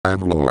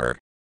BRM5 Lore.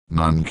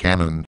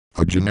 Non-canon,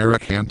 a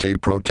generic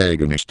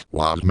anti-protagonist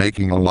was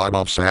making a lot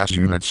of SAS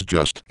units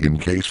just in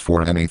case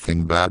for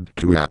anything bad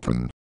to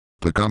happen.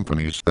 The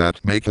companies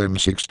that make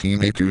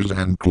M16A2s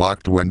and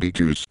Glock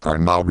 22s are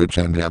now rich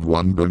and have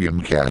 1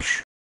 billion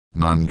cash.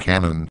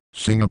 Non-canon,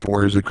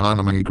 Singapore's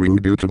economy grew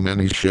due to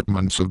many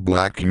shipments of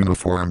black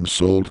uniforms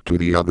sold to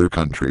the other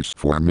countries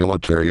for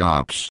military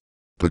ops.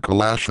 The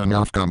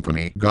Kalashnikov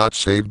company got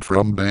saved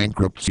from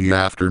bankruptcy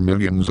after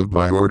millions of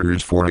buy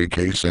orders for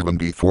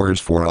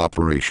AK-74s for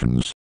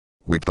operations.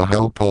 With the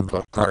help of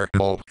the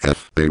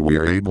RLF, they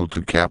were able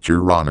to capture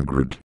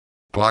Ronograd.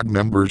 Pod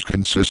members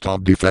consist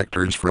of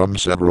defectors from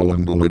several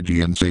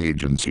intelligence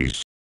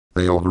agencies.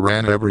 They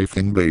overran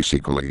everything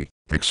basically,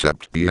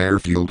 except the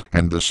airfield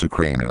and the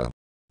Sakrana.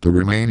 The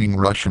remaining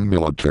Russian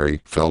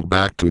military fell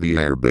back to the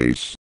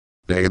airbase.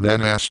 They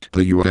then asked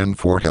the UN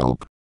for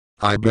help.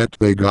 I bet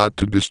they got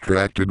too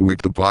distracted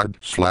with the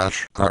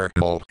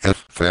pod/RLF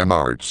fan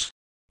arts.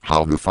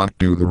 How the fuck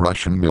do the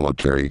Russian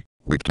military,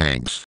 with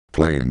tanks,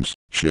 planes,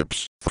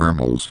 ships,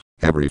 thermals,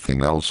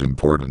 everything else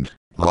important,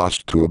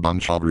 lost to a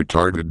bunch of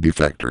retarded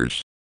defectors?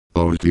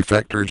 Those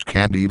defectors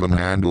can't even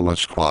handle a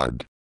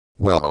squad.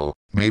 Well,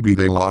 maybe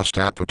they lost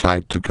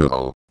appetite to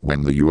kill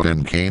when the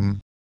UN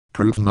came.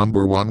 Proof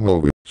number 1.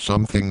 Whoa,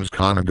 some things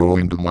kinda go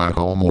into my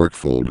homework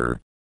folder.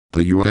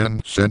 The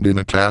UN sent in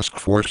a task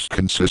force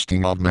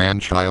consisting of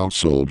man-child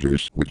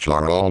soldiers which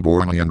are all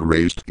born and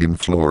raised in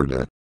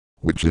Florida,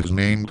 which is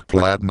named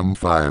Platinum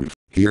 5.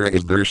 Here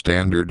is their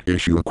standard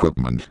issue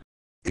equipment.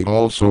 It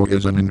also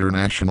is an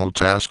international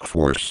task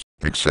force,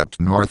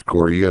 except North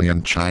Korea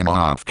and China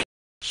off.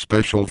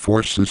 Special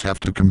forces have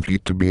to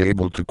compete to be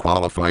able to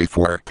qualify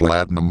for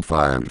Platinum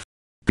 5.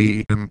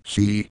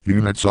 BMC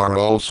units are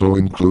also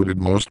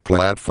included. Most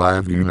Plat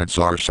 5 units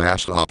are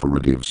SAS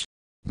operatives.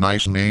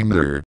 Nice name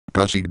there,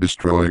 Pussy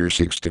Destroyer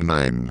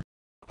 69.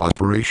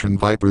 Operation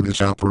Viper.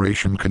 This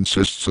operation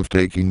consists of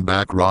taking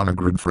back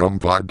Ronograd from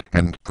Pod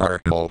and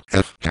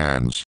RLF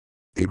hands.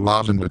 It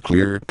wasn't a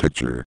clear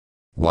picture.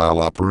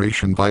 While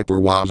Operation Viper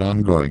was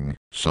ongoing,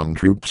 some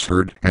troops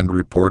heard and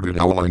reported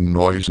howling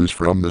noises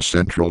from the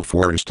central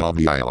forest of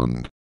the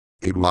island.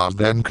 It was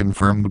then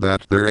confirmed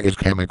that there is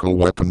chemical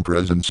weapon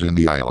presence in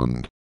the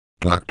island.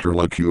 Dr.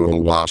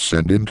 Lacuel was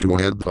sent in to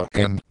head the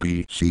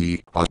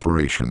NPC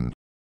operation.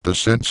 The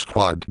scent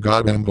squad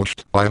got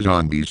ambushed by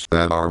zombies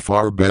that are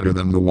far better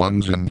than the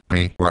ones in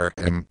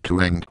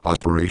BRM2 and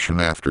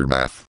Operation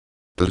Aftermath.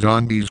 The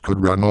zombies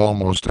could run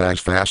almost as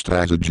fast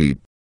as a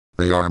jeep.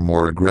 They are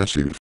more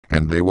aggressive,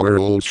 and they wear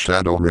old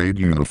Shadow Raid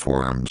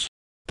uniforms.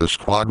 The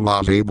squad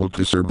was able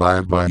to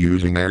survive by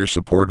using air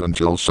support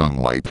until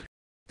sunlight.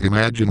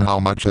 Imagine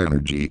how much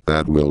energy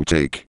that will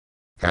take.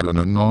 At an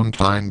unknown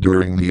time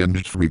during the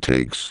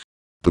retakes,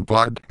 the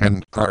Pod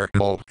and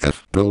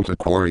RLF built a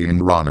quarry in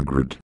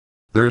Ronograd.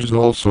 There's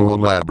also a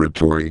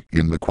laboratory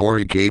in the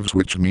quarry caves,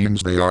 which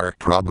means they are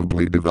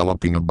probably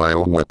developing a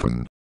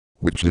bioweapon,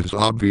 which is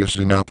obvious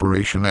in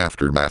Operation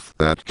Aftermath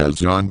that has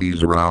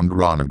zombies around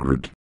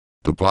Ronograd.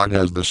 The Pod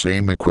has the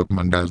same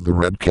equipment as the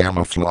red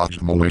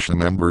camouflaged militia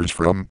members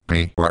from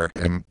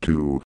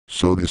BRM2,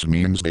 so this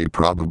means they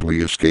probably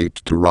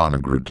escaped to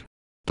Ronograd.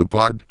 The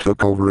Pod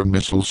took over a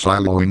missile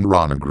silo in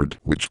Ronograd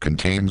which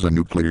contains a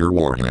nuclear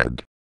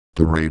warhead.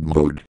 The raid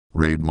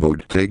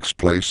mode takes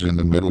place in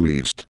the Middle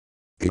East.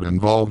 It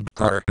involved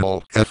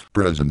RLF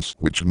presence,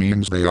 which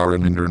means they are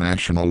an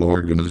international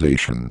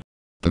organization.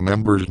 The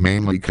members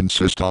mainly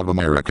consist of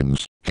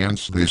Americans,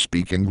 hence they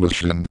speak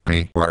English in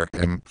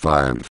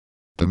BRM5.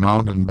 The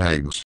mountain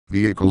bags,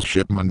 vehicle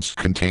shipments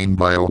contain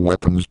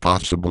bioweapons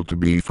possible to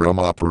be from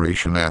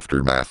Operation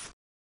Aftermath.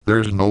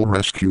 There's no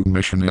rescue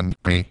mission in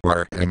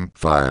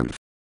BRM5.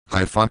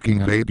 I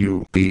fucking hate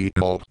you,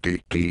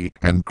 BLDT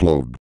and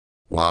Globe.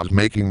 Was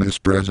making this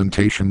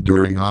presentation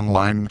during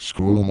online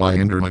school. My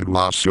internet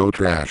was so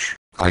trash,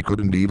 I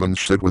couldn't even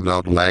sit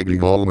without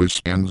lagging. Always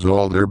spends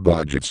all their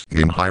budgets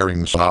in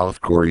hiring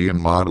South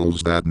Korean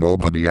models that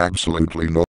nobody absolutely knows.